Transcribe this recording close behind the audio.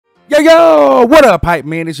Yo, what up, hype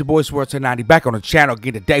man? It's your boy Swerve1090 back on the channel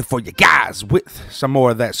again today for you guys with some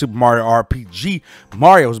more of that Super Mario RPG.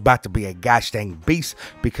 Mario's about to be a gosh dang beast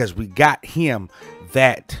because we got him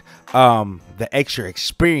that the extra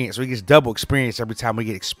experience. We get double experience every time we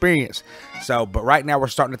get experience. So, but right now we're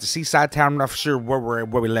starting at the seaside town. I'm not sure where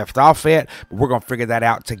we left off at, but we're gonna figure that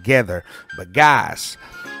out together. But guys,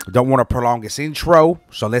 don't want to prolong this intro,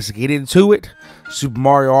 so let's get into it. Super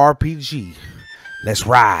Mario RPG. Let's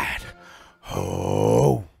ride.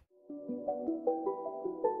 Oh.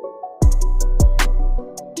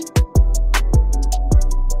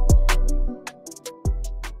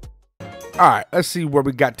 Alright, let's see where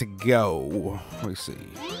we got to go. Let me see.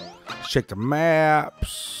 Let's check the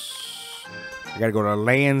maps. I gotta go to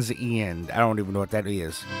Land's End. I don't even know what that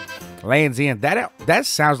is. Land's End. That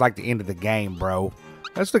sounds like the end of the game, bro.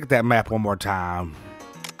 Let's look at that map one more time.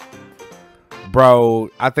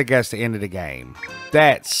 Bro, I think that's the end of the game.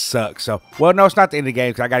 That sucks. So, well, no, it's not the end of the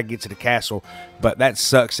game because I got to get to the castle. But that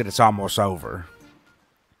sucks that it's almost over.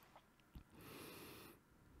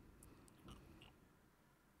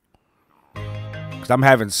 Because I'm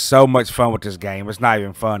having so much fun with this game. It's not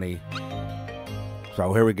even funny.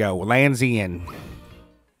 So, here we go. Land's End.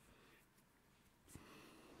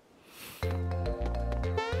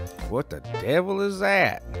 What the devil is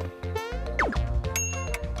that?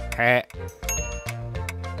 Hat.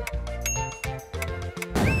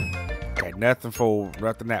 Okay, nothing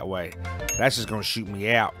that way. That's just gonna shoot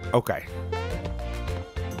me out. Okay.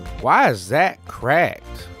 Why is that cracked?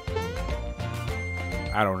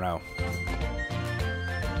 I don't know.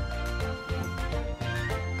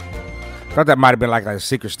 Thought that might have been like a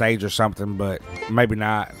secret stage or something, but maybe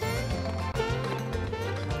not.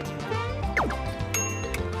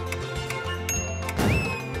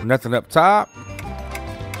 Nothing up top.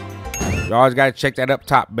 You always gotta check that up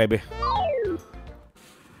top, baby.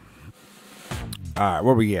 Alright,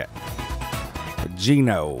 where we at?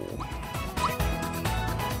 Geno.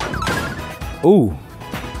 Ooh.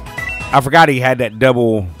 I forgot he had that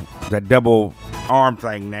double arm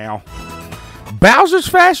thing now. Bowser's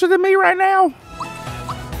faster than me right now?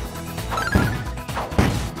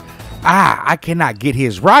 Ah, I cannot get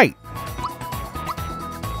his right.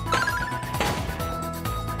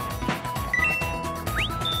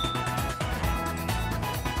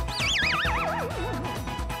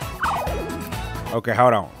 Okay,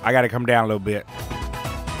 hold on. I gotta come down a little bit.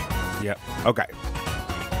 Yep. Okay.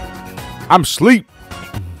 I'm asleep.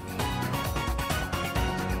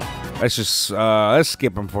 Let's just let's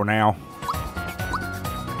skip him for now.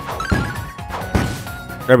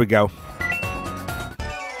 There we go.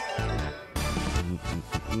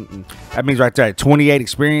 That means right there, 28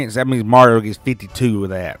 experience. That means Mario gets 52 with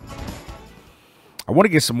that. I want to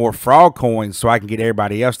get some more frog coins so I can get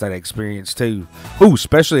everybody else that experience too. Ooh,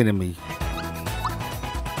 special enemy.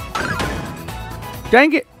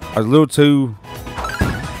 Dang it. I was a little too...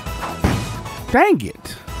 Dang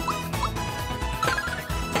it.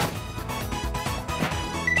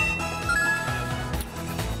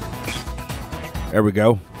 There we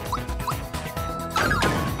go.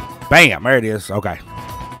 Bam. There it is. Okay.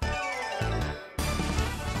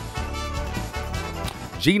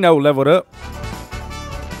 Geno leveled up.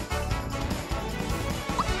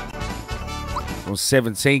 On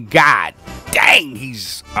 17. God dang,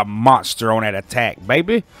 he's a monster on that attack,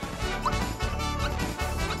 baby.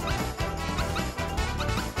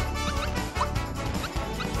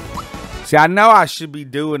 See, I know I should be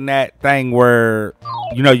doing that thing where,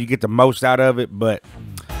 you know, you get the most out of it, but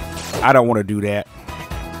I don't want to do that.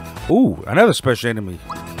 Ooh, another special enemy.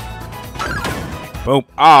 Boom.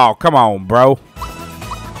 Oh, come on, bro.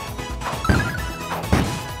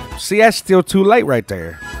 See, that's still too late right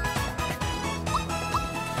there.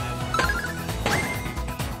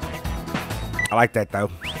 I like that, though.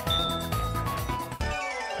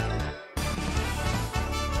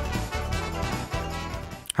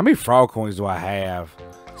 How many frog coins do I have?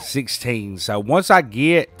 16. So once I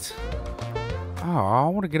get... Oh, I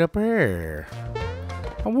want to get up there.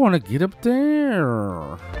 I want to get up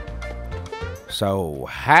there. So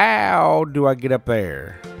how do I get up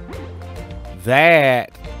there?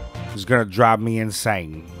 That is going to drive me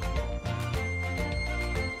insane.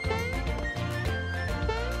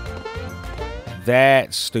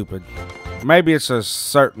 That's stupid. Maybe it's a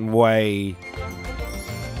certain way.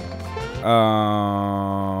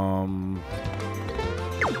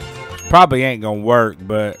 Probably ain't gonna work,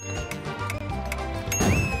 but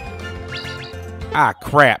ah,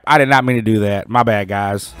 crap. I did not mean to do that. My bad,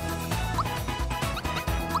 guys.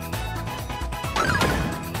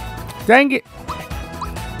 Dang it.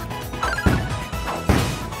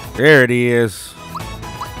 There it is.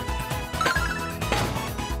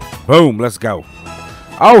 Boom, let's go.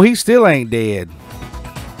 Oh, he still ain't dead.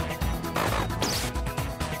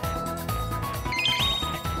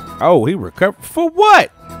 Oh, he recovered. For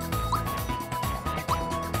what?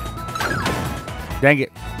 Dang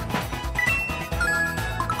it.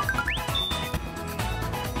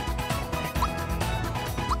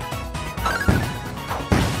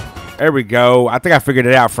 There we go. I think I figured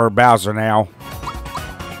it out for Bowser now.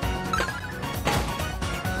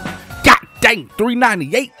 God dang,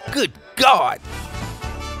 398. Good God.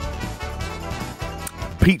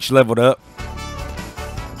 Peach leveled up.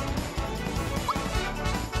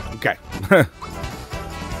 Okay.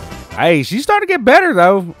 Hey, she's starting to get better,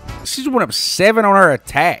 though. She's went up 7 on her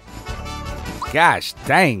attack. Gosh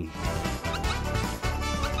dang.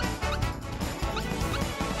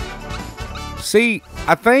 See,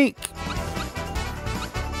 I think...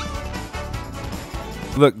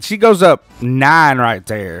 Look, she goes up 9 right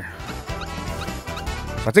there.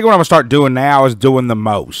 I think what I'm going to start doing now is doing the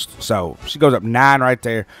most. So, she goes up 9 right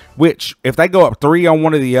there. Which, if they go up 3 on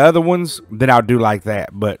one of the other ones, then I'll do like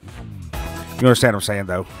that. But, you understand what I'm saying,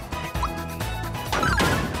 though.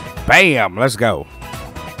 Bam! Let's go.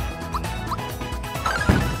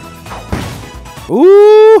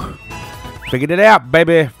 Ooh! Figured it out,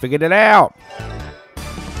 baby. Figured it out.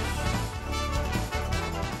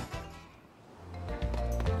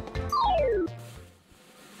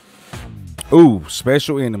 Ooh,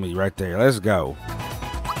 special enemy right there. Let's go.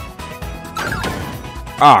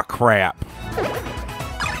 Ah, crap.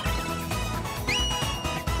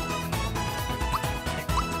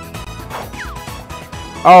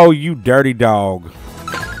 Oh, you dirty dog.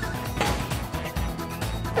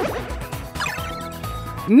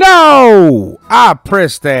 No! I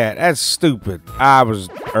pressed that. That's stupid. I was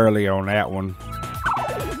early on that one.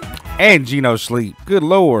 And Geno sleep. Good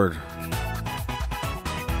Lord.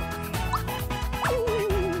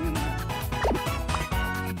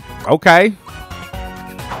 Okay.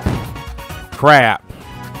 Crap.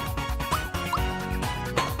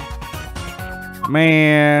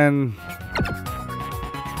 Man.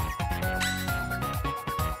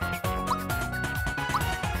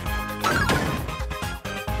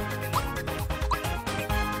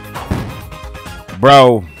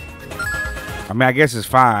 Bro. I mean, I guess it's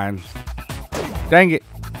fine. Dang it.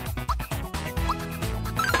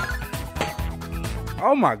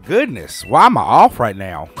 Oh my goodness. Why am I off right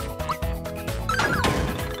now?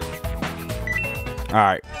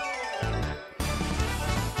 Alright.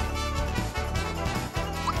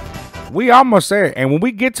 We almost there. And when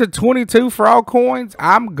we get to 22 for all coins,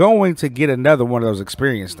 I'm going to get another one of those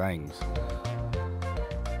experience things.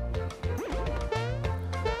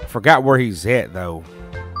 Forgot where he's at, though.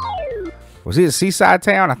 Was he a seaside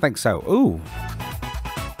town? I think so. Ooh.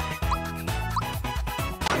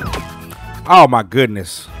 Oh, my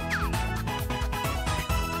goodness.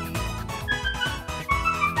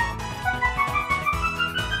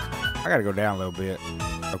 I gotta go down a little bit.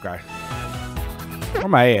 Okay. Where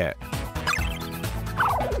am I at?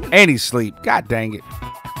 And he's asleep. God dang it.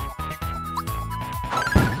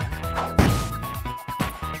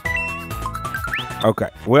 Okay.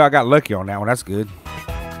 Well, I got lucky on that one. That's good.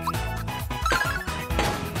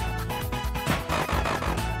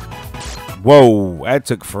 Whoa. That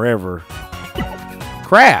took forever.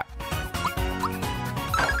 Crap.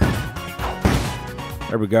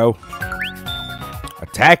 There we go.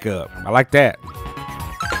 Attack up. I like that.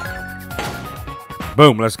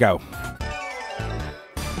 Boom. Let's go.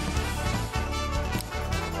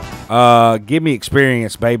 Give me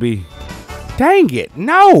experience, baby. Dang it.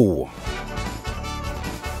 No.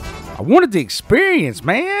 I wanted the experience,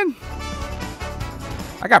 man.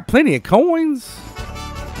 I got plenty of coins.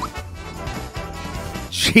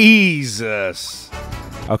 Jesus.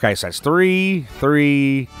 Okay, so that's 3,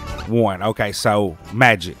 3, 1. Okay, so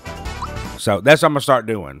magic. So that's what I'm gonna start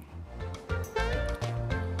doing.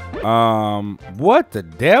 What the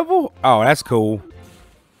devil? Oh, that's cool.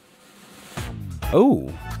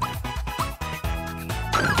 Ooh.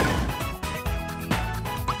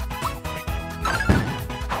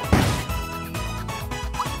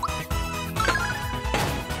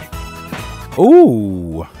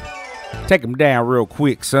 Ooh. Take him down real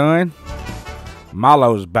quick, son.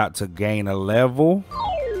 Malo's about to gain a level.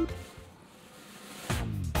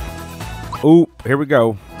 Ooh, here we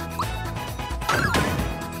go.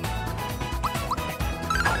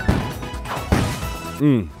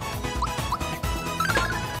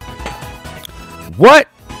 What?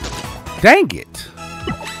 Dang it.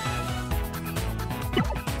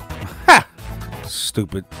 Ha!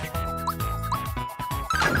 Stupid.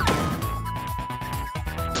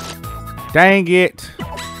 Dang it.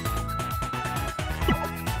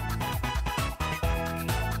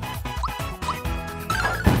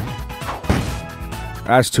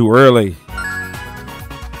 That's too early.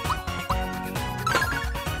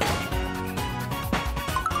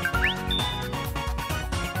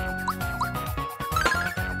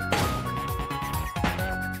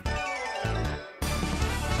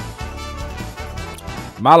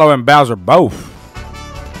 Milo and Bowser both.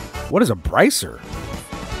 What is a bracer?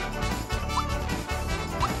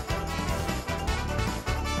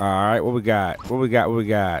 All right, what we got? What we got? What we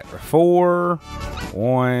got? 4,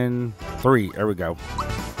 1, 3. There we go.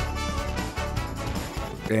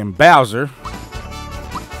 And Bowser.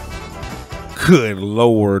 Good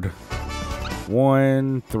Lord.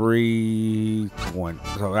 1, 3, 1.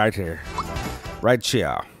 So right here. Right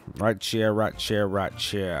chair. Right chair, right chair, right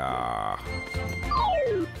chair.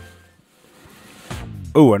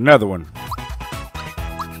 Ooh, another one.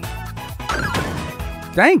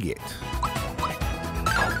 Dang it.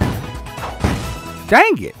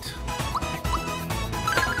 Dang it.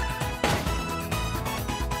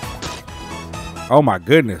 Oh my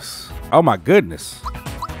goodness. Oh my goodness.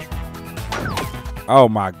 Oh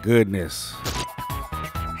my goodness.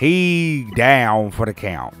 He down for the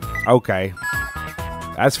count. Okay.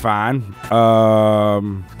 That's fine.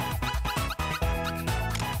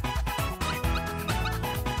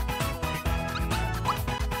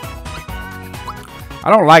 I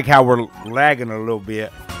don't like how we're lagging a little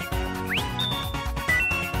bit.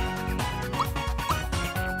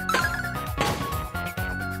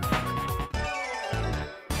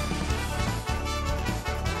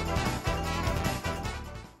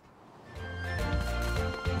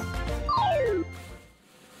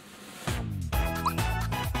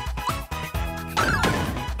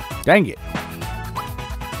 Dang it.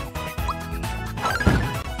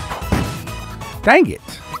 Dang it.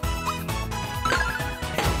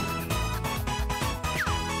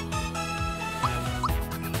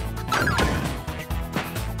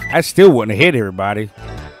 I still wouldn't have hit everybody.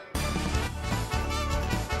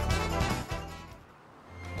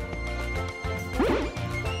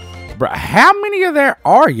 Bro, how many of there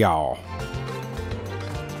are y'all?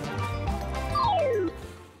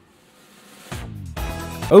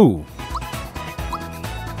 Ooh.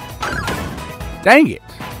 Dang it.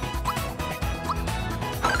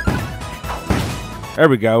 There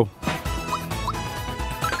we go.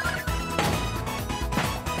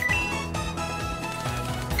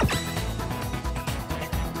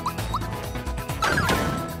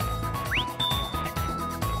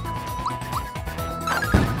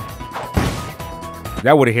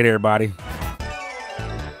 That would have hit everybody.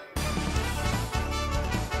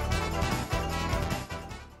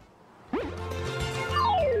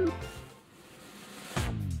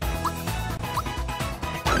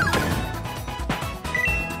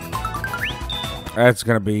 That's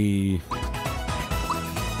gonna be.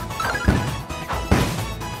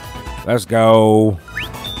 Let's go.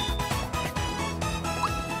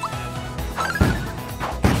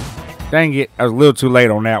 Dang it. I was a little too late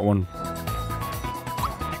on that one.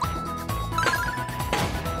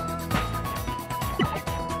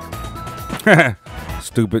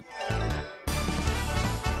 Stupid.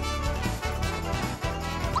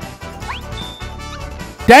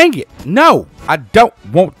 Dang it. No, I don't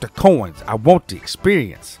want the coins. I want the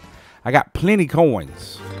experience. I got plenty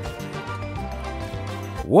coins.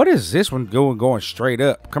 What is this one going straight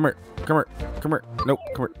up? Come here. Come here. Come here. Nope.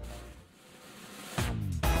 Come here.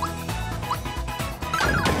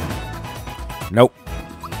 Nope.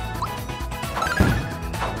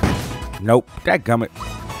 Nope. Dadgummit.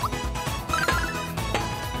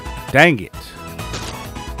 Dang it.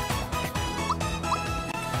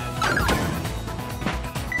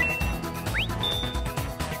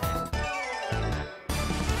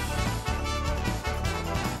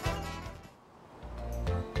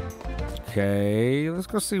 Okay, let's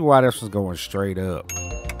go see why this was going straight up.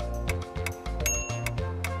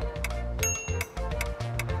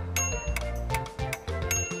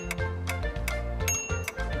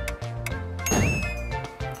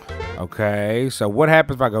 Okay, so what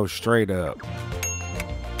happens if I go straight up? What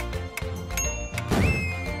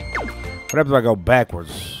happens if I go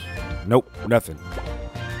backwards? Nope, nothing.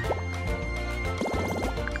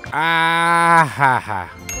 Ah ha ha.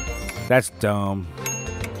 That's dumb.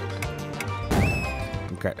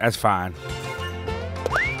 Okay, that's fine.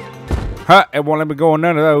 Huh, it won't let me go on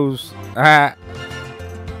none of those. Ah.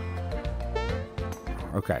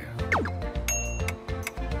 Okay.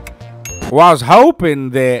 Well, I was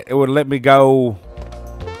hoping that it would let me go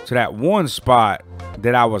to that one spot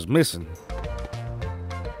that I was missing.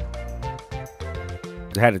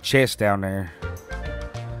 It had a chest down there.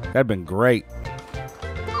 That'd been great.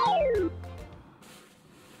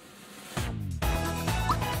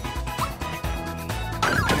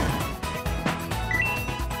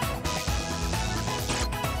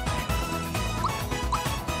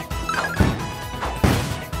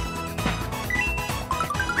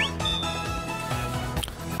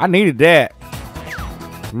 I needed that.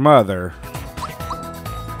 Mother.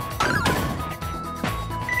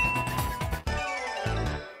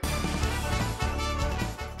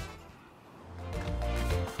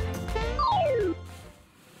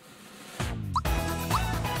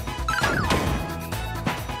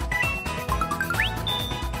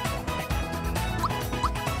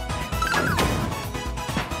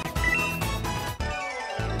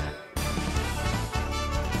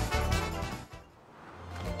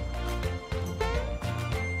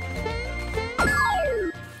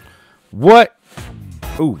 What?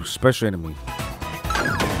 Ooh, special enemy.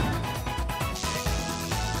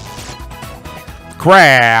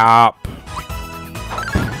 Crap.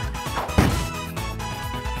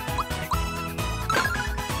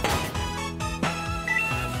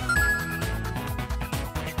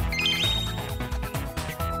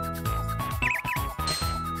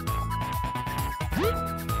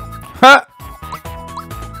 Huh.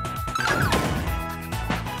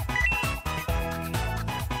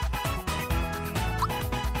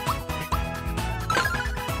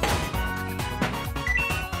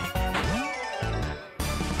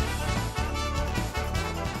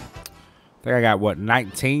 I think I got, what,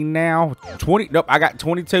 19 now? 20? Nope, I got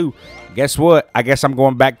 22. Guess what? I guess I'm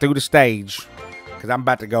going back through the stage. Because I'm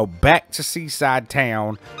about to go back to Seaside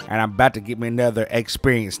Town. And I'm about to get me another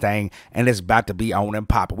experience thing. And it's about to be on and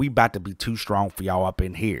popping. We about to be too strong for y'all up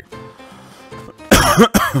in here.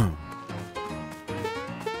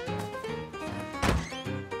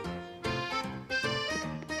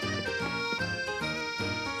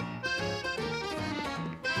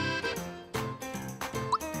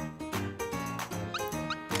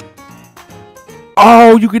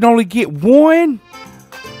 Oh, you can only get one?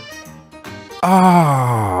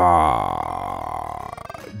 Ah,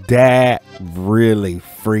 that really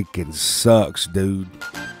freaking sucks, dude.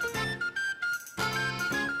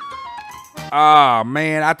 Ah,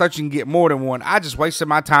 man, I thought you can get more than one. I just wasted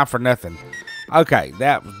my time for nothing. Okay,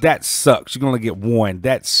 that sucks. You can only get one.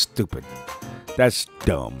 That's stupid. That's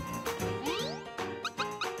dumb.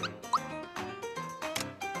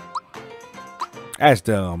 That's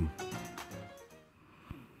dumb.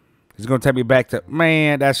 He's going to take me back to...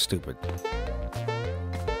 Man, that's stupid.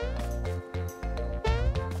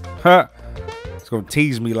 Huh. It's going to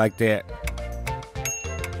tease me like that.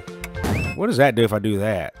 What does that do if I do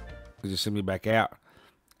that? It just send me back out.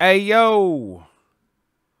 Hey, yo.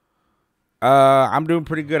 I'm doing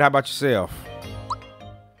pretty good. How about yourself?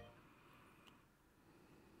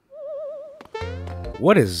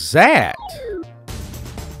 What is that?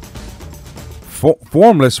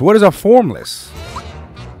 Formless? What is a formless?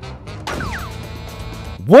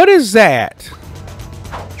 What is that?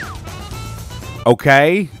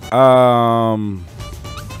 Okay.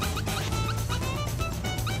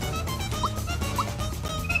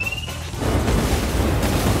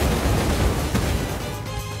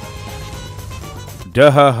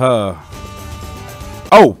 Duh.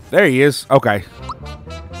 Oh, there he is. Okay.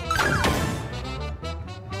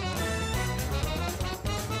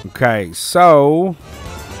 Okay, so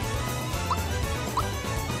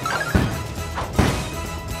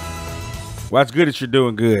well, that's good that you're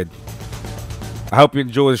doing good. I hope you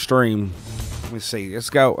enjoy the stream. Let me see. Let's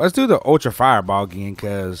go. Let's do the Ultra Fireball again,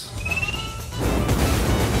 because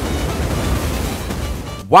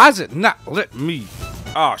why is it not letting me?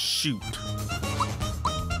 Oh, shoot.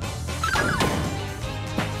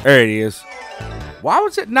 There it is. Why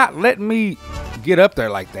was it not letting me get up there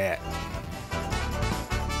like that?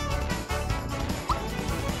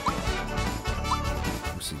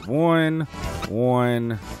 Let's see. 1,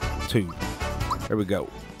 1, 2. There we go.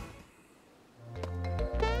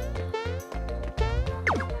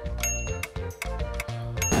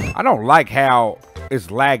 I don't like how it's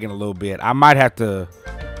lagging a little bit. I might have to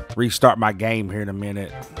restart my game here in a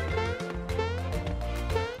minute.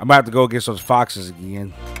 I might have to go against those foxes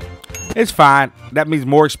again. It's fine. That means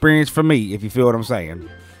more experience for me, if you feel what I'm saying.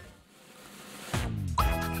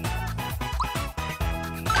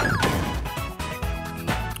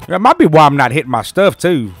 That might be why I'm not hitting my stuff,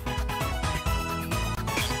 too.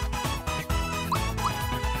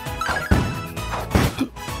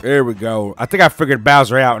 There we go. I think I figured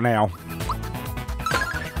Bowser out now.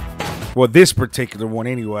 Well, this particular one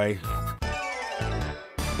anyway.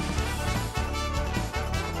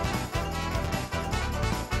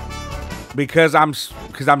 Because I'm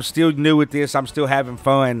still new at this, I'm still having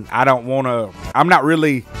fun. I don't want to. I'm not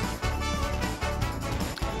really.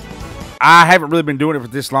 I haven't really been doing it for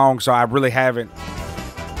this long, so I really haven't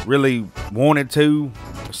really wanted to.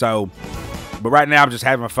 So, but right now I'm just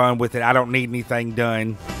having fun with it. I don't need anything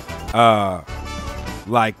done.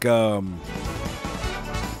 Like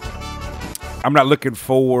I'm not looking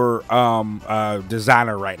for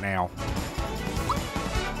designer right now.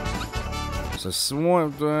 So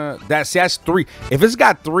that's 3. If it's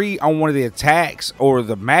got 3 on one of the attacks or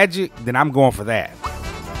the magic, then I'm going for that.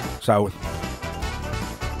 So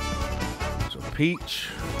Peach.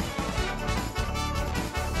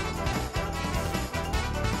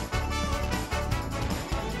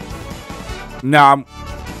 No,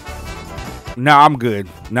 I'm good.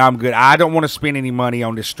 No, I'm good. I don't want to spend any money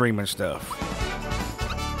on this streaming stuff.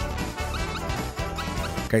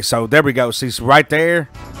 Okay, so there we go. See, so right there,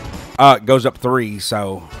 it goes up 3.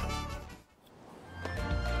 So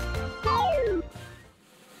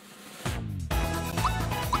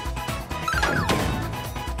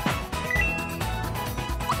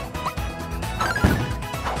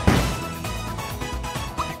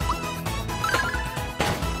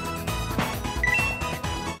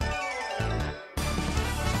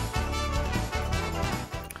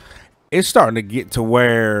it's starting to get to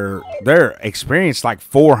where they're experienced like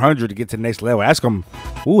 400 to get to the next level. That's gonna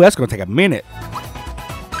take a minute.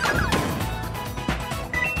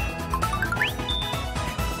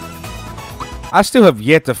 I still have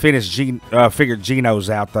yet to finish figure Genos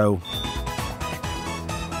out though.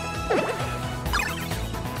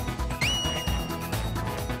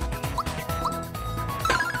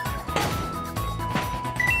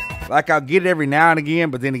 Like I'll get it every now and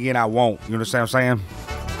again, but then again I won't. You understand what I'm saying?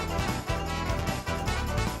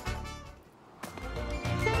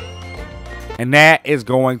 And that is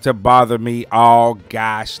going to bother me all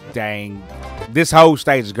gosh dang. This whole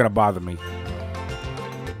stage is going to bother me.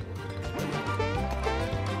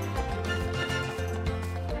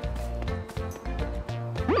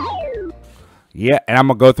 Yeah, and I'm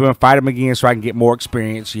going to go through and fight him again so I can get more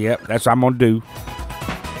experience. Yep, that's what I'm going to do.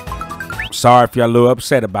 Sorry if you're a little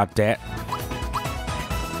upset about that.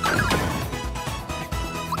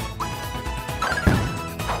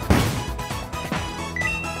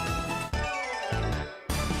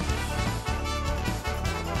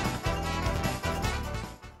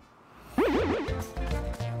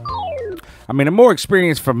 I mean, the more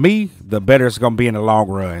experience for me, the better it's going to be in the long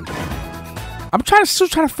run. I'm still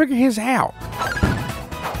trying to figure his out.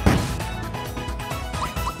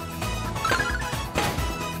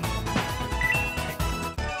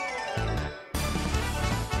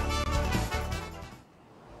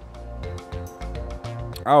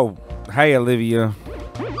 Oh, hey, Olivia.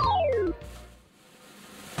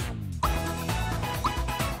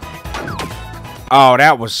 Oh,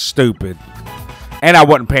 that was stupid. And I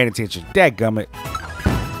wasn't paying attention. Dadgummit.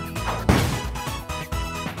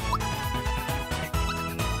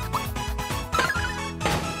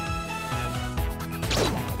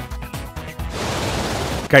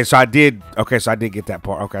 Okay, so I did get that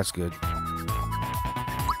part. Okay, that's good.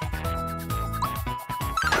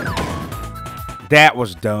 That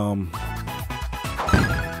was dumb.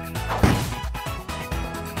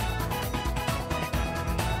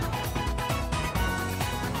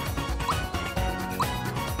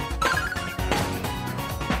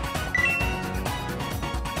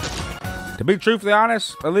 To be truthfully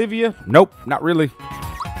honest, Olivia, nope, not really.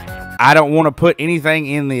 I don't want to put anything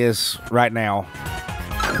in this right now.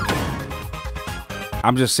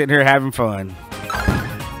 I'm just sitting here having fun.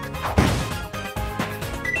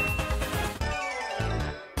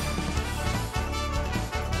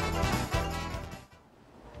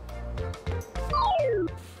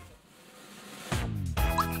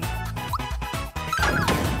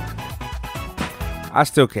 I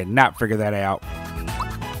still cannot figure that out.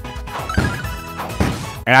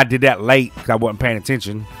 And I did that late because I wasn't paying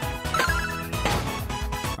attention.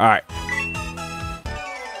 All right.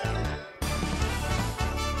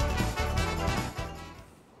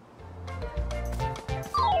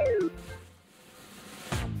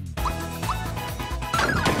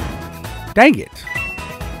 Dang it.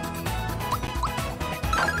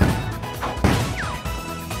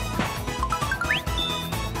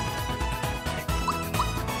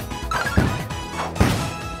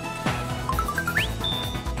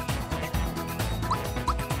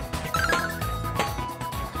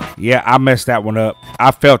 Yeah, I messed that one up.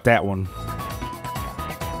 I felt that one.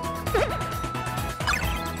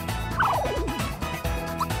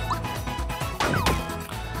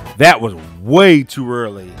 That was way too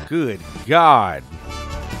early. Good God.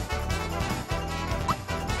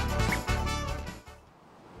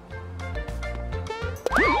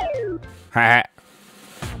 That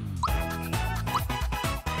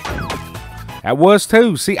was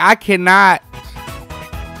too. See, I cannot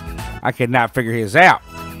figure his out.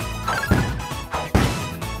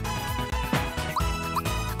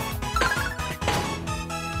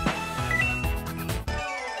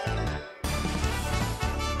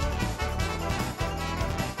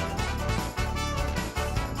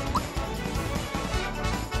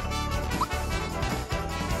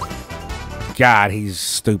 God, he's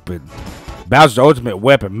stupid. Bowser's ultimate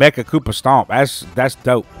weapon, Mecha Koopa Stomp. That's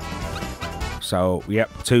dope. So, yep,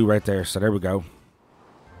 2 right there. So there we go.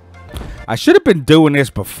 I should have been doing this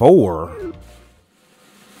before.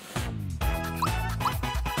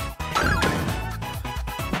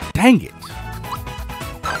 Dang it.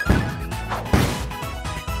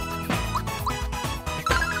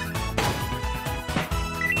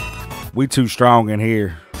 We too strong in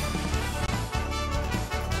here.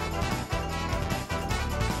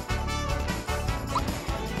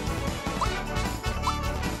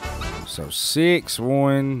 So 6,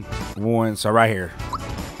 1, 1. So right here.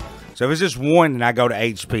 So if it's just 1, then I go to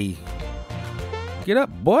HP. Get up,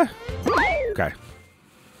 boy. Okay.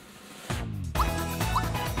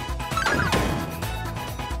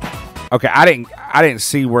 Okay, I didn't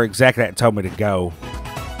see where exactly that told me to go.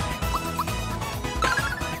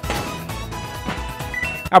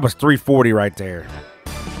 That was 340 right there.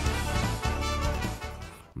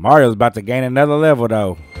 Mario's about to gain another level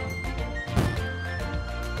though.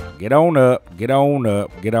 Get on up, get on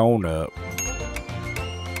up, get on up.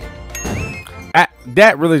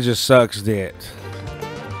 That really just sucks that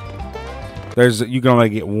you can only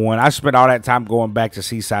get 1. I spent all that time going back to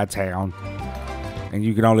Seaside Town, and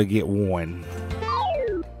you can only get 1.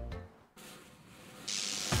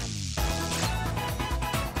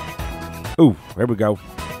 Ooh, there we go.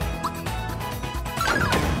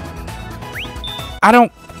 I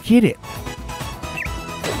don't get it.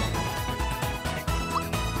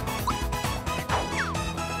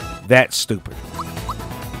 That's stupid.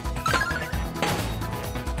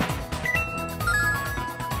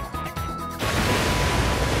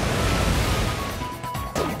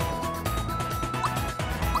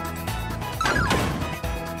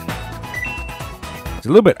 It's a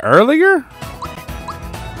little bit earlier?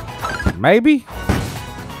 Maybe?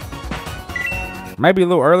 Maybe a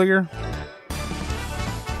little earlier?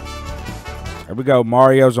 There we go.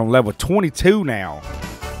 Mario's on level 22 now.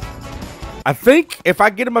 I think if I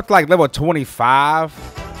get him up to like level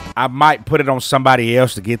 25, I might put it on somebody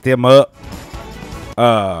else to get them up.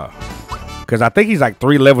 Because I think he's like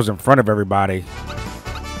 3 levels in front of everybody.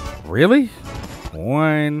 Really?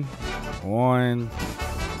 1, 1.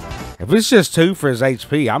 If it's just 2 for his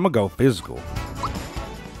HP, I'm going to go physical.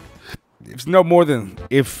 It's no more than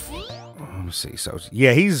if... Let me see. So,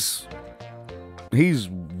 yeah, he's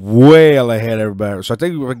well ahead of everybody. So I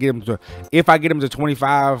think if I get him to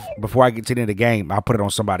 25 before I get to the end of the game, I'll put it on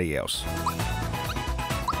somebody else.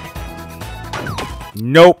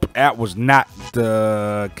 Nope, that was not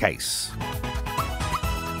the case.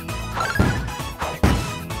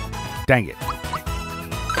 Dang it.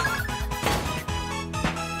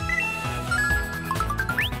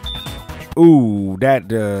 Ooh, that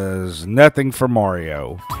does nothing for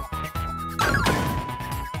Mario.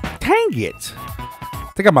 Dang it.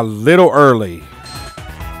 I think I'm a little early.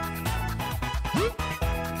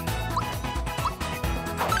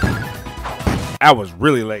 I was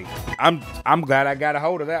really late. I'm glad I got a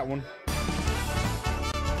hold of that one.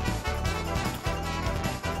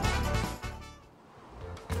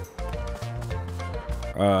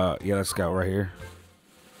 Yeah, let's go right here.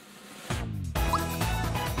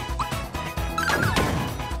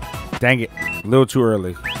 Dang it. A little too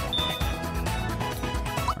early.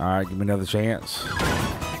 All right, give me another chance.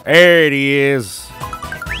 There it is.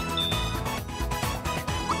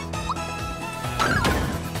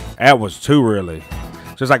 That was too early.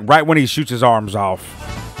 Just like right when he shoots his arms off.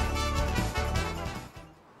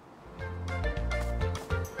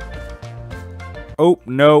 Oh,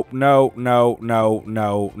 no, no, no, no,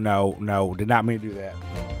 no, no, no. Did not mean to do that.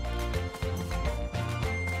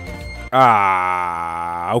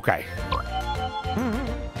 Ah, okay.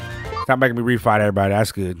 Stop making me refight everybody.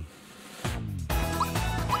 That's good.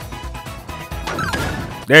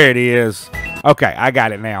 There it is. Okay, I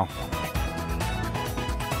got it now.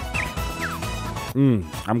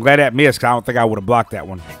 I'm glad that missed, because I don't think I would have blocked that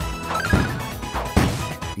one.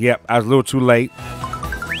 Yep, I was a little too late.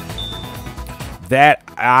 That,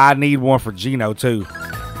 I need one for Gino, too.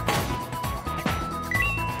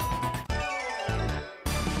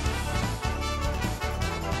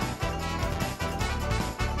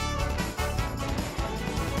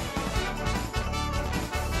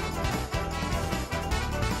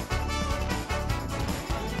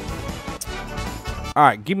 All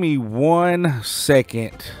right, give me 1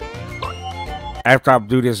 second after I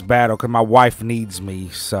do this battle, because my wife needs me.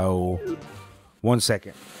 So, 1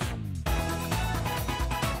 second.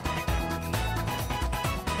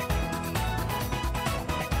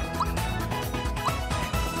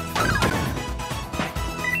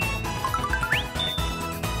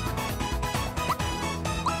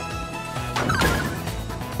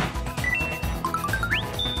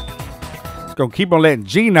 It's gonna keep on letting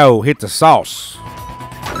Gino hit the sauce.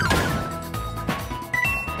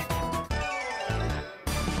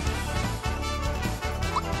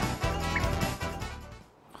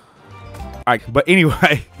 All right, but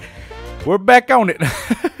anyway, we're back on it.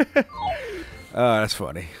 That's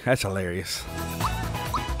funny. That's hilarious.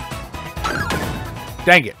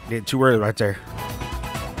 Dang it. Did too early right there.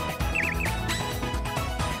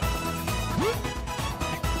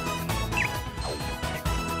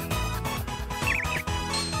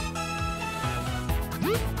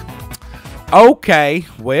 Okay,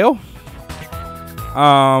 well,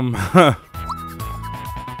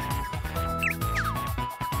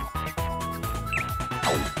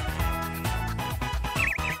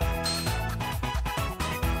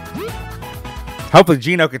 hopefully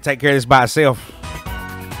Gino can take care of this by himself.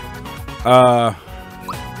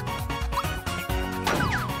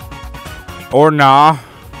 Or nah.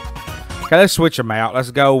 Okay, let's switch them out.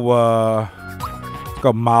 Let's go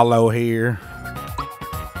Malo here.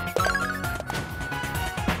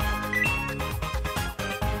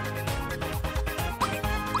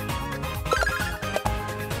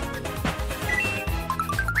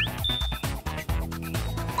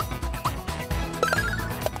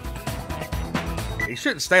 It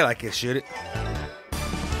shouldn't stay like this, should it?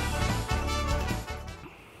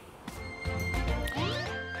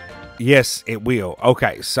 Yes, it will.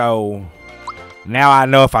 Okay, so now I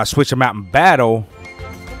know if I switch them out in battle.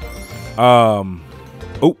 Oh,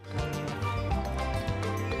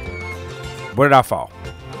 where did I fall?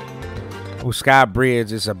 Oh, Sky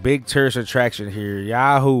Bridge is a big tourist attraction here.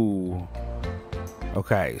 Yahoo.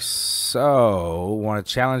 Okay, so want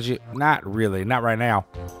to challenge it? Not really, not right now.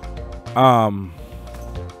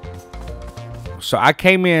 So I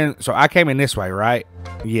came in this way, right?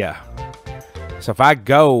 Yeah. So if I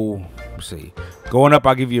go, let's see, going up,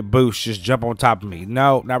 I'll give you a boost. Just jump on top of me.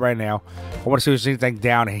 No, not right now. I want to see if there's anything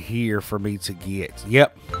down here for me to get.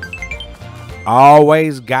 Yep.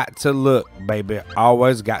 Always got to look, baby.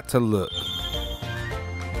 Always got to look.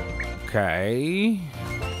 Okay.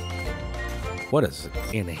 What is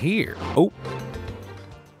in here? Oh.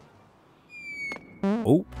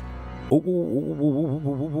 Oh.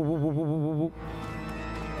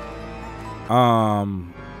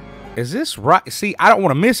 Is this right? See, I don't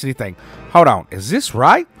want to miss anything. Hold on. Is this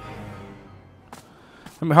right?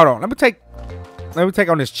 Hold on. Let me take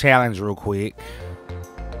on this challenge real quick.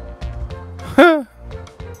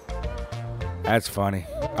 That's funny.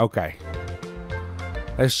 Okay.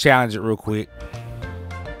 Let's challenge it real quick.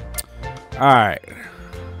 Alright.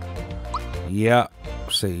 Yep.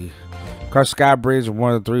 See. Cross Sky Bridge is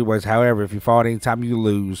one of the 3 ways. However, if you fall at any time, you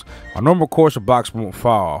lose. On normal course, a box won't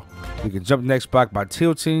fall. You can jump the next block by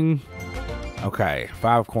tilting. Okay,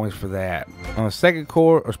 5 coins for that. On the second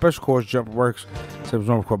course or special course, jump works. Except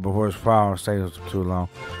normal course before it's fall and stays too long.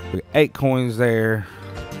 We got 8 coins there.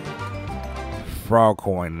 Frog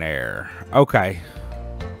coin there. Okay.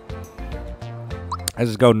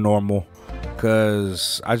 Let's just go normal,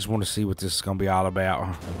 because I just want to see what this is gonna be all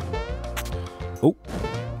about. Oh.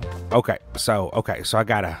 Okay, so I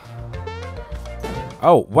gotta.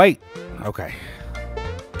 Oh, wait. Okay.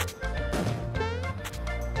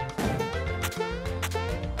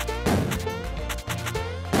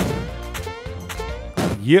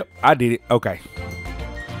 Yep, I did it. Okay.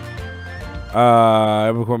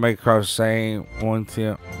 We're gonna make across the same 1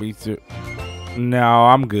 tip. No,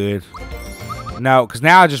 I'm good. No, because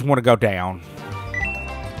now I just want to go down.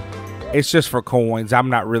 It's just for coins. I'm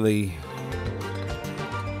not really.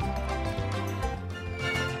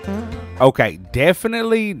 Okay,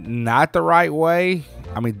 definitely not the right way.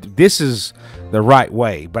 I mean, this is the right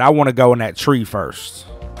way, but I want to go in that tree first. So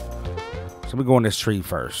let me go in this tree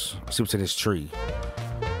first. See what's in this tree.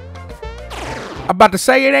 I'm about to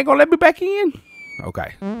say it ain't gonna let me back in.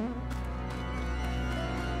 Okay.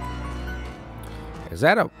 Is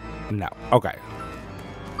that a... No. Okay.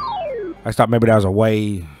 I thought maybe that was a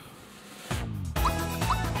way.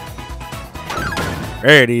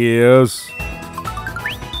 There it is.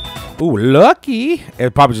 Ooh, lucky.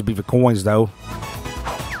 It'd probably just be for coins, though.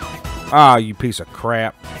 Ah, you piece of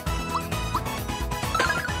crap.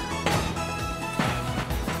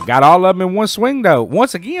 Got all of them in one swing, though.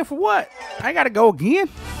 Once again, for what? I gotta go again?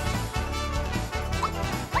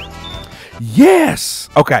 Yes!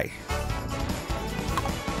 Okay.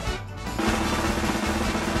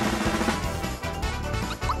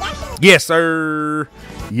 Yes, sir.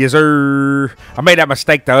 Yes, sir. I made that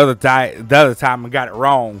mistake the other time and got it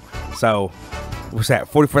wrong. So, what's that?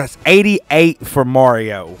 44. That's 88 for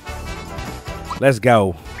Mario. Let's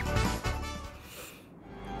go.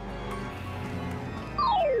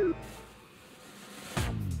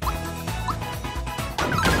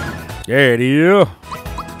 There it is.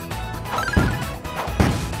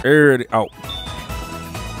 There it is. Oh.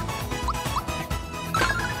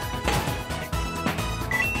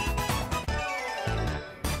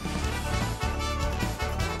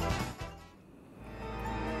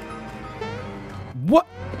 What?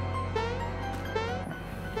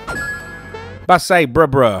 If I say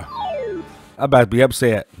bruh, I'm about to be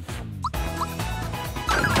upset.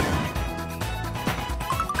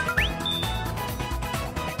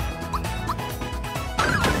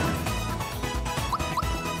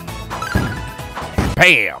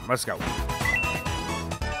 Bam! Let's go.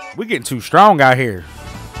 We're getting too strong out here.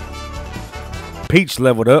 Peach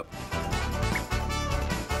leveled up.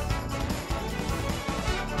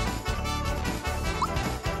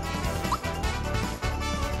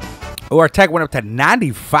 Oh, our attack went up to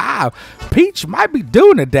 95. Peach might be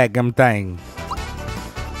doing the daggum thing.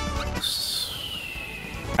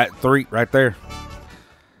 At 3 right there.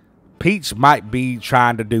 Peach might be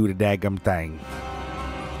trying to do the daggum thing.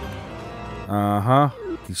 Uh-huh.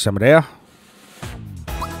 Get some of there.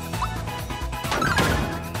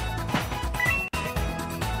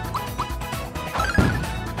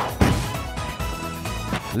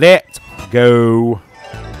 Let's go.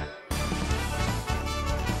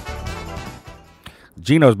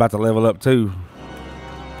 Gino's about to level up too.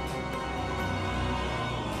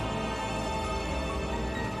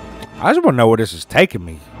 I just want to know where this is taking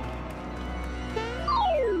me.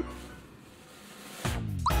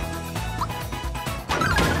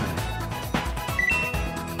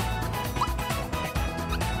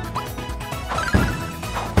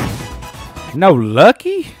 No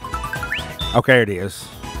lucky? Okay, there it is.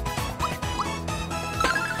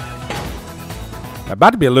 I'm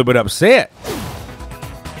about to be a little bit upset.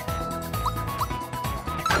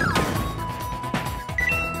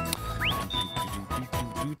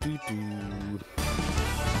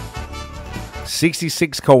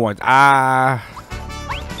 $66 coins.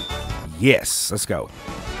 Yes, let's go.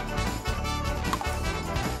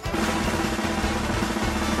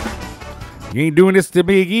 You ain't doing this to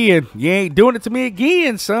me again. You ain't doing it to me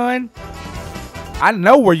again, son. I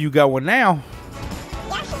know where you going now.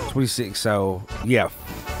 26, so yeah.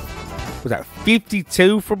 Was that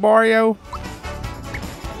 52 for Mario?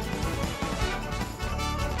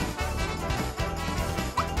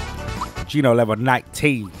 Gino level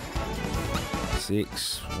 19.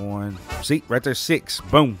 6, 1. See, right there, 6.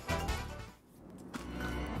 Boom.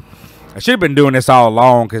 I should have been doing this all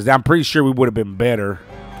along because I'm pretty sure we would have been better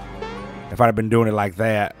if I'd have been doing it like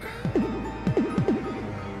that.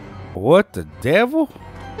 What the devil?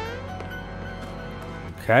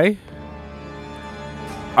 Okay.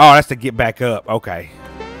 Oh, that's to get back up. Okay.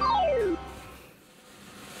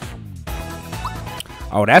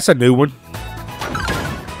 Oh, that's a new one.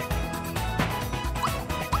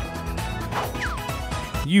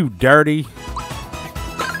 You dirty.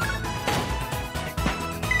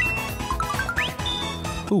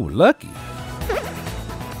 Ooh, lucky.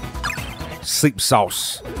 Sleep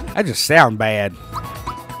sauce. That just sound bad.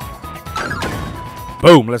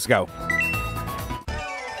 Boom, let's go.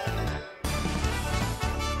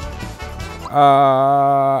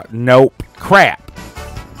 Nope. Crap.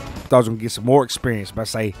 Thought I was gonna get some more experience, but I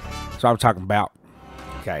say that's what I'm talking about.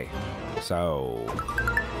 Okay, so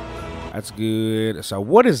that's good. So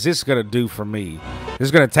what is this gonna do for me? This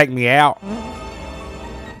is gonna take me out.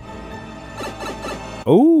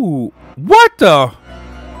 Ooh, what the?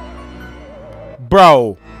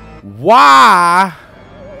 Bro, why?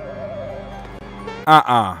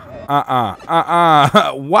 Why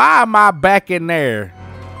am I back in there?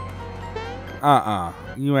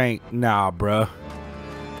 You ain't, nah, bruh.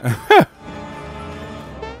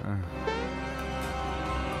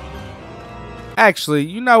 Actually,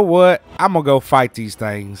 you know what? I'm gonna go fight these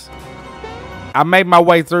things. I made my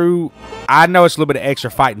way through. I know it's a little bit of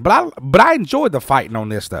extra fighting, but I enjoyed the fighting on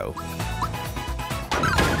this though.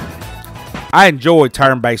 I enjoy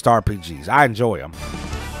turn-based RPGs. I enjoy them.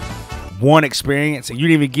 One experience, and you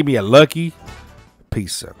didn't even give me a lucky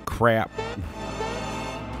piece of crap.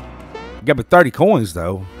 You got me 30 coins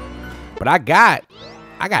though, but I got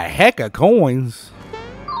a heck of coins.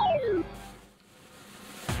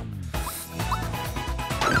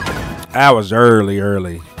 That was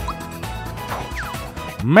early.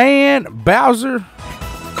 Man, Bowser.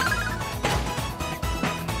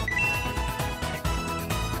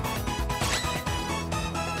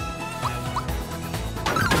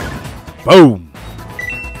 Boom.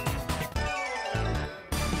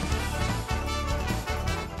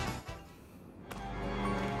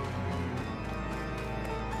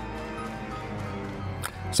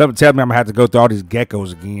 Something tells me I'm gonna have to go through all these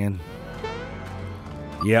geckos again.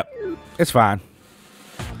 Yep. It's fine.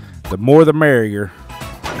 The more the merrier.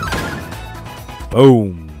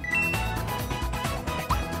 Boom.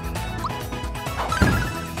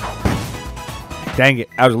 Dang it.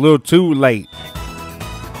 I was a little too late.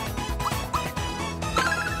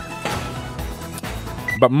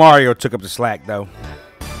 But Mario took up the slack, though.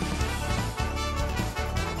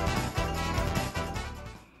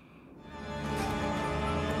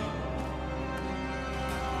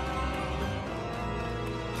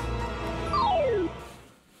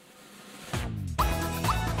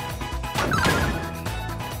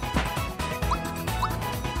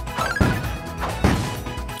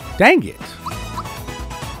 Dang it.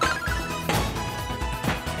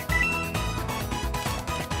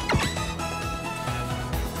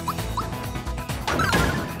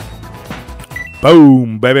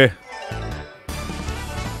 Boom, baby.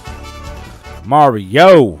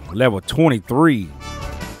 Mario, level 23.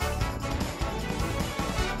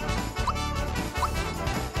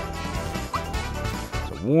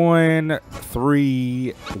 So 1,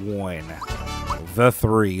 3, 1. The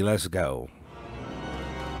 3. Let's go.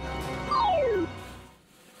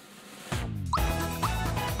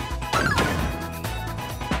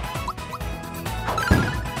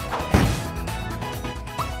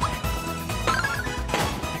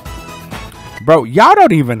 Bro, y'all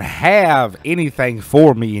don't even have anything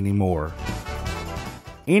for me anymore.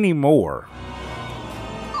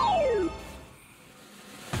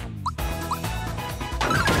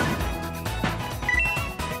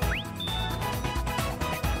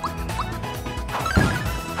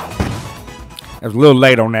 I was a little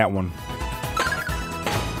late on that one.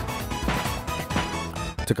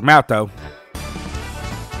 Took him out, though.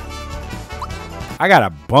 I got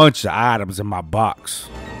a bunch of items in my box.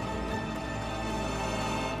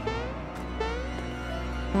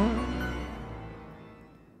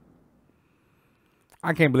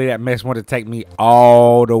 I can't believe that mess wanted to take me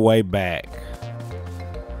all the way back.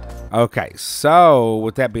 Okay, so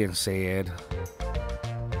with that being said,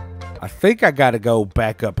 I think I got to go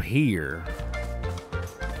back up here.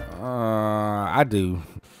 I do.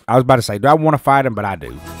 I was about to say, do I want to fight him? But I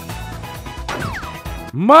do.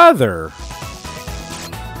 Mother.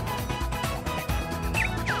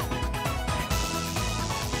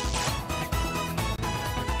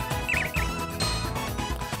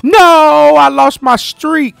 No, I lost my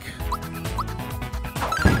streak.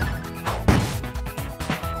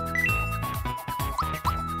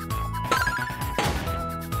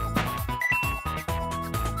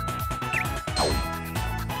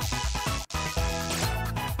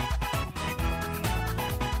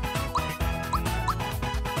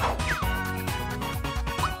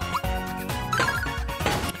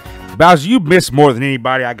 Bowser, you missed more than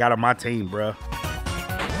anybody I got on my team, bruh.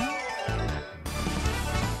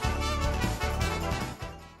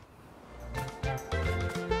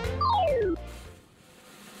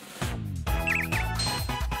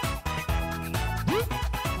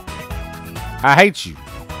 I hate you.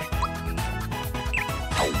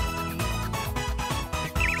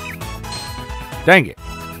 Dang it.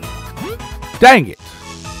 Dang it.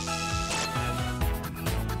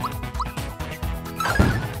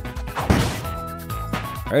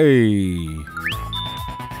 Hey.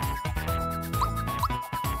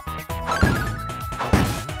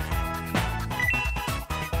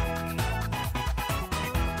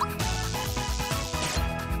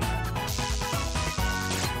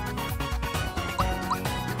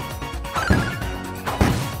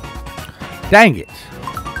 Dang it.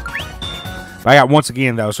 I got once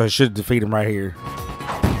again, though, so I should defeat him right here.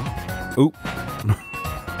 Oop.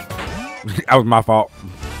 That was my fault.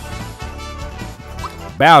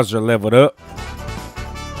 Bowser leveled up.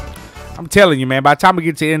 I'm telling you, man, by the time we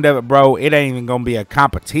get to the end of it, bro, it ain't even going to be a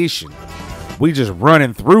competition. We just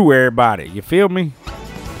running through everybody. You feel me?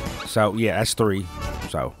 So, yeah, that's 3.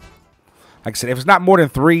 So, like I said, if it's not more than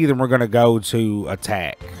 3, then we're going to go to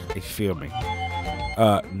attack. If you feel me.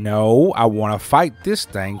 No, I want to fight this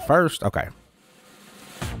thing first. Okay.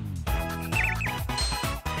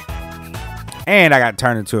 And I got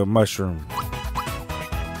turned into a mushroom.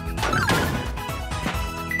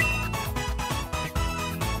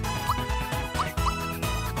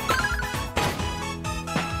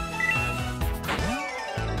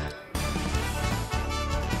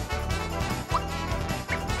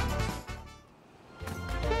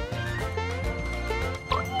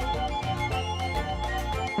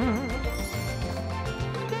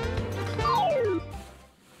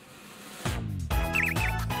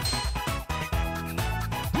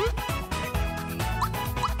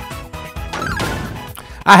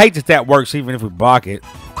 I hate that that works even if we block it.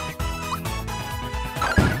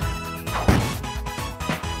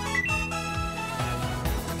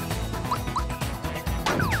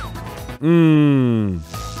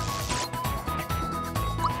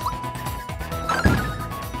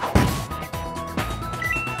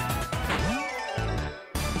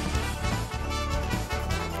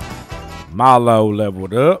 Malo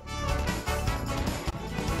leveled up.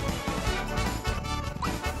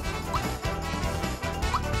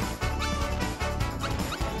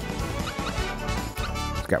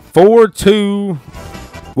 It's got 4, 2.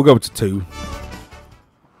 We'll go to 2.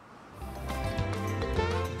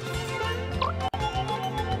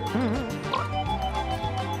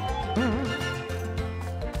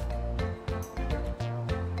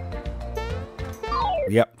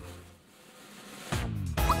 Yep.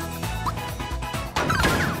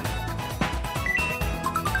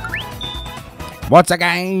 Once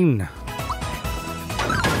again.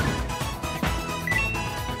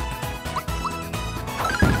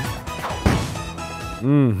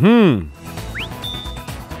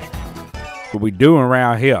 What we doing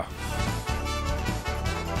around here?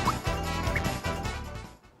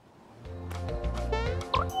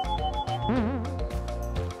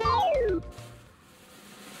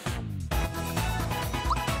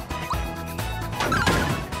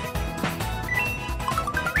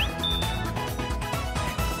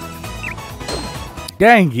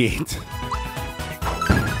 Dang it.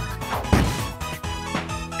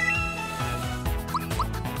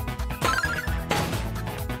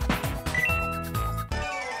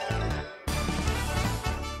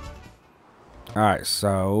 All right,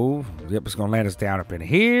 so, yep, it's going to land us down up in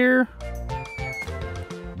here.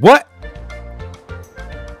 What?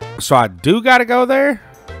 So I do got to go there?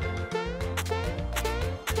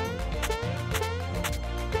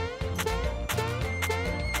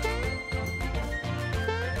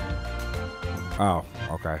 Oh,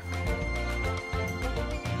 okay.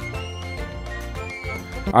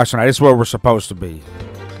 All right, so now this is where we're supposed to be.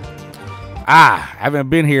 I haven't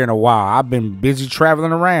been here in a while. I've been busy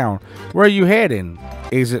traveling around. Where are you heading?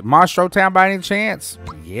 Is it Monstro Town by any chance?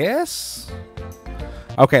 Yes.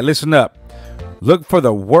 Okay, listen up. Look for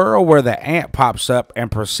the world where the ant pops up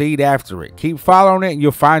and proceed after it. Keep following it and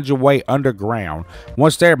you'll find your way underground.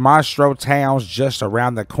 Once there, Monstro Town's just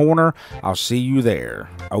around the corner. I'll see you there.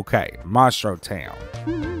 Okay, Monstro Town.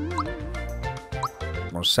 I'm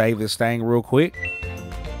gonna save this thing real quick.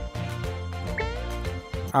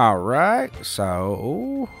 All right,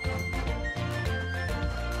 so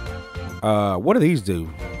what do these do?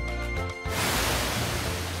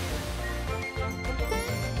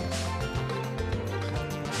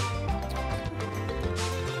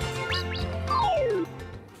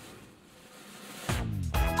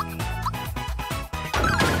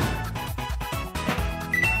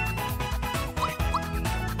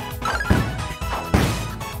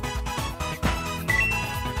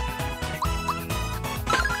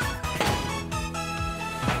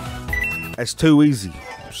 It's too easy.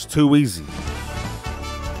 It's too easy.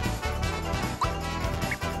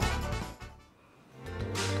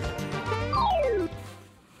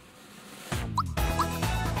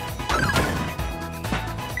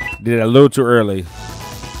 Did it a little too early.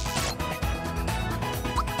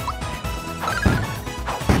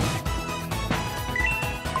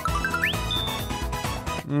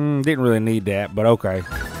 Didn't really need that, but okay.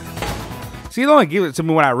 See, it only gives it to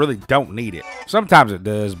me when I really don't need it. Sometimes it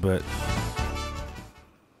does, but...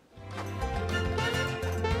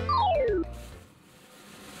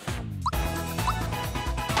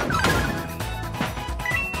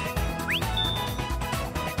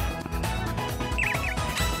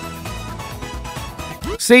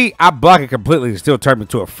 See, I block it completely and still turn me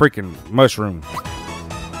into a freaking mushroom.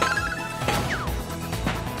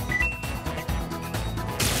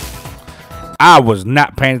 I was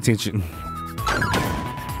not paying attention.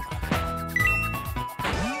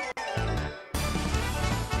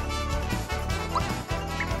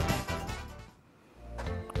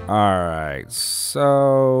 All right,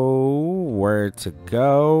 so where to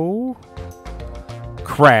go?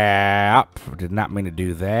 Crap, did not mean to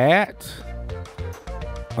do that.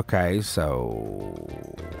 Okay, so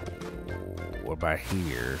what about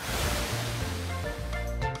here?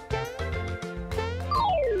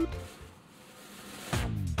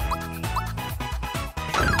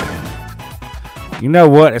 You know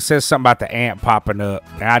what? It says something about the ant popping up,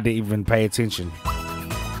 and I didn't even pay attention.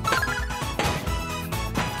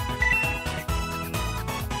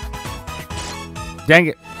 Dang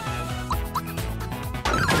it.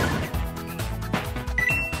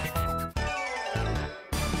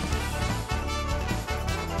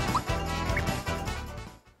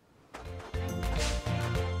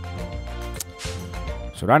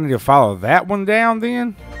 So do I need to follow that one down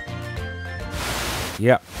then?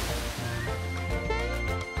 Yep.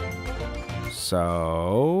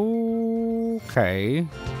 So, okay.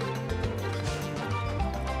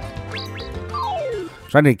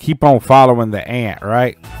 So I need to keep on following the ant,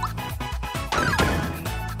 right?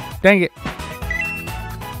 Dang it.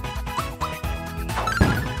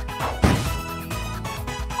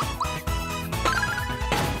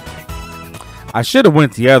 I should have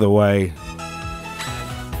went the other way.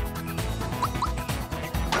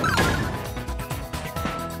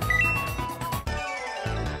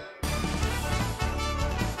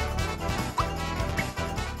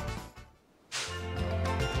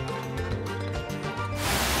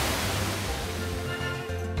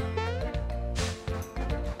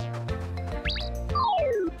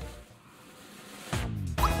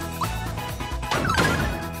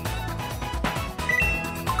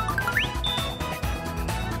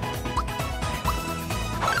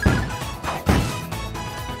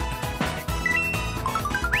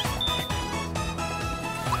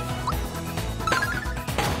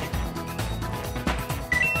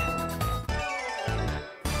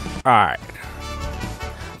 Alright.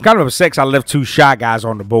 Kind of upset I left 2 Shy Guys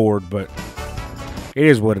on the board, but it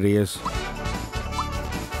is what it is.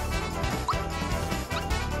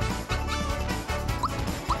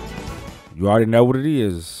 You already know what it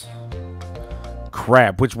is.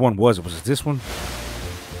 Crap, which one was it? Was it this one?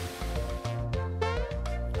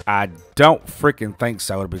 I don't freaking think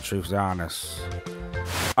so, to be truthfully honest.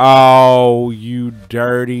 Oh, you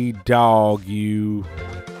dirty dog, you.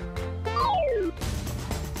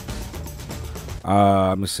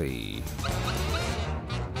 Let me see.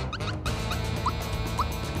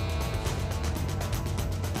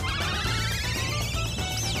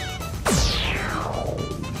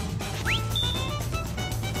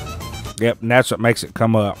 Yep, and that's what makes it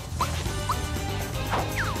come up.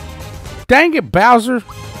 Dang it, Bowser.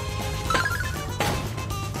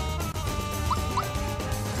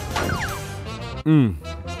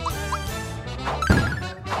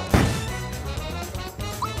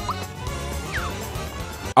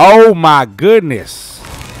 Oh my goodness.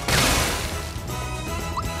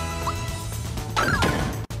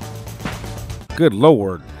 Good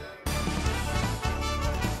Lord.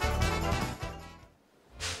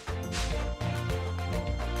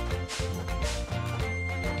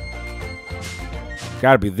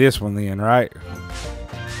 Gotta be this one then, right?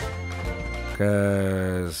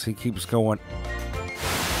 Because he keeps going.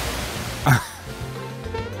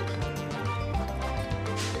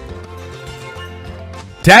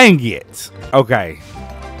 Dang it. Okay.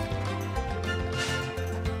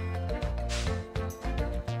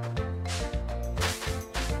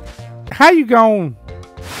 How you going?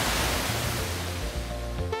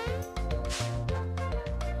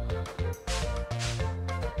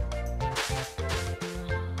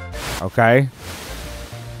 Okay.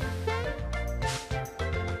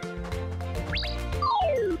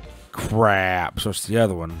 Crap. So it's the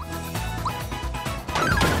other one.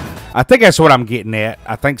 I think that's what I'm getting at.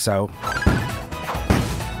 I think so.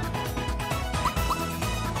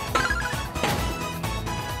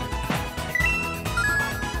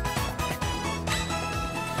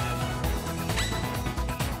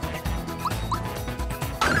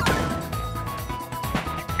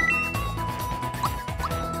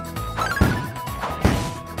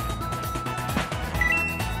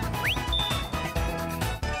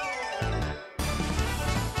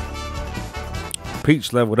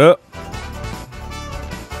 Peach leveled up.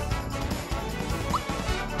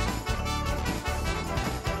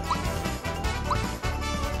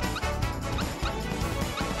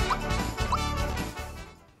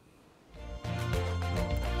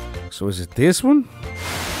 So is it this one?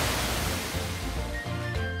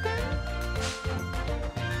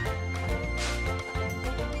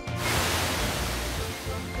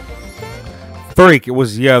 Freak, it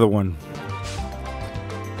was the other one.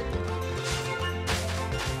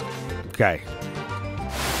 Okay.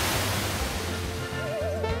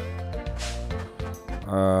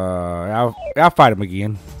 I'll fight him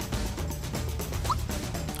again.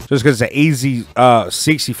 Just because it's an easy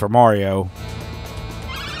 60 for Mario.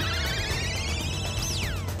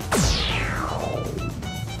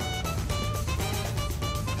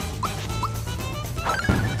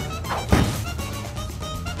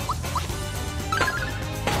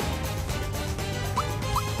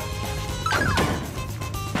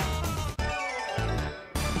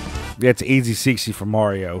 That's easy 60 for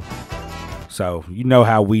Mario. So, you know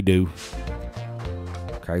how we do.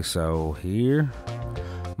 Okay, so here.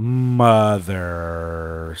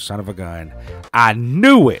 Mother. Son of a gun. I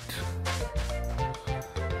knew it.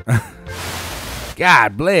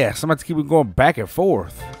 God bless. I'm about to keep going back and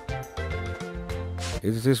forth.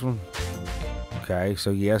 Is it this one? Okay, so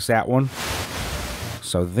yes, that one.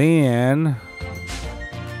 So then...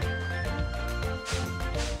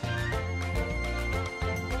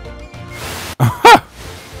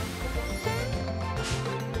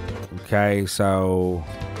 Okay, so...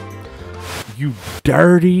 You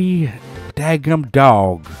dirty daggum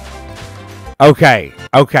dog. Okay.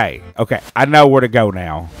 I know where to go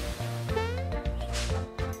now.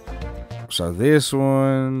 So this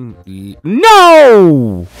one...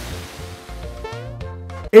 No!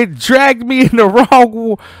 It dragged me in the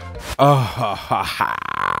wrong...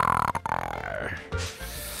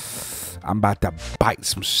 I'm about to bite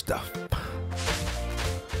some stuff.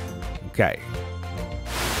 Okay.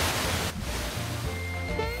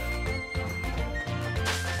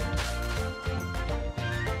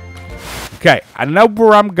 Okay, I know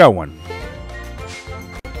where I'm going.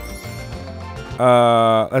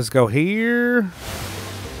 Let's go here.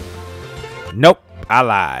 Nope, I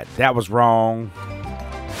lied. That was wrong.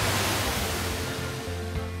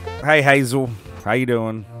 Hey, Hazel. How you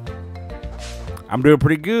doing? I'm doing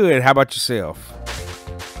pretty good. How about yourself?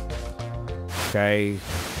 Okay.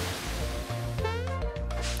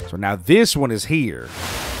 So now this one is here.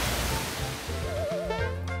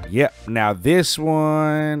 Yep. Now this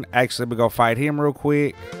one... Actually, we're going to fight him real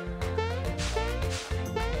quick.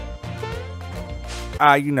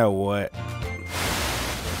 You know what?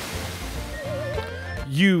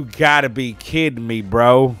 You gotta be kidding me,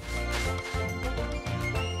 bro.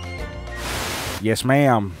 Yes,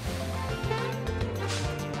 ma'am.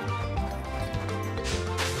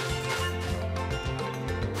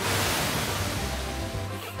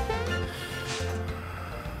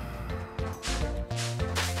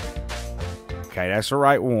 Okay, that's the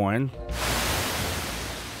right one.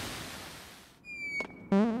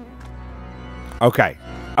 Okay.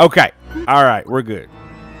 Okay. All right, we're good.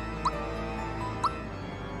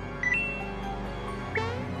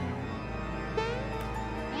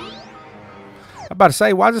 I'm about to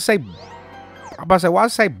say, why does it say... I'm about to say, why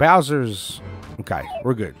does it say Bowser's... Okay,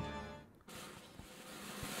 we're good.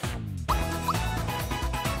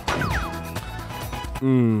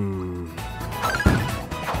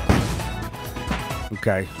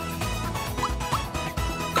 Okay.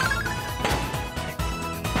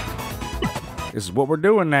 This is what we're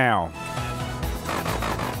doing now.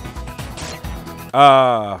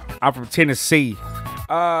 I'm from Tennessee.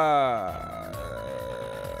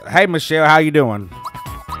 Hey, Michelle, how you doing?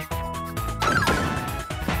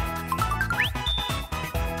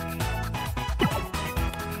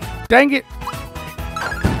 Dang it.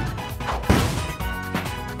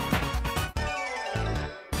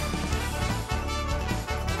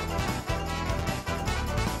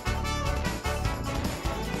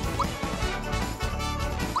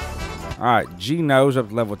 All right, Gino's up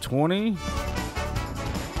to level 20.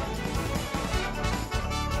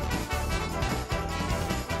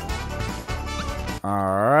 All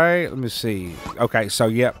right, let me see. Okay, so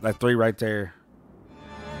yep, that 3 right there.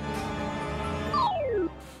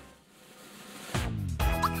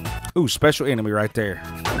 Ooh, special enemy right there.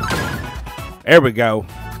 There we go.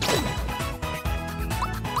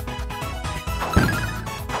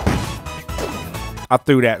 I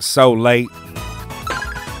threw that so late.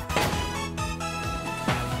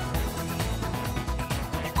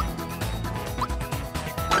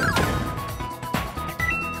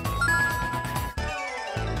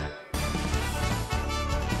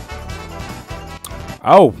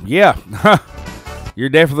 Oh, yeah. You're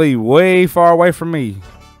definitely way far away from me.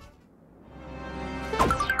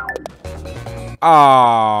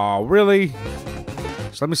 Oh, really?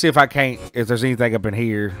 So let me see if I can't, if there's anything up in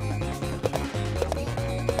here.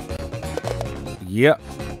 Yep.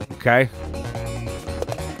 Okay.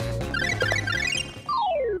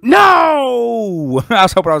 No! I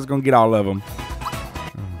was hoping I was going to get all of them.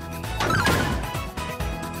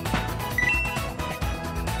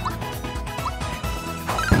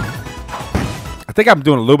 I think I'm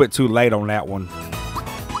doing a little bit too late on that one.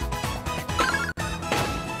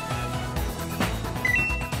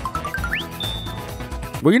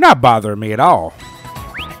 Well, you're not bothering me at all.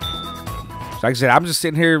 Like I said, I'm just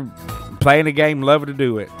sitting here playing the game, loving to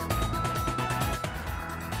do it.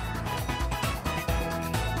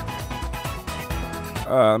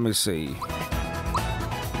 Let me see.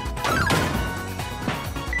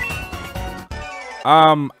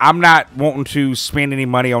 I'm not wanting to spend any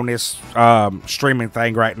money on this streaming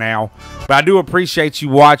thing right now, but I do appreciate you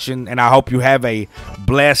watching, and I hope you have a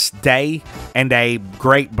blessed day and a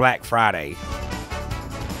great Black Friday.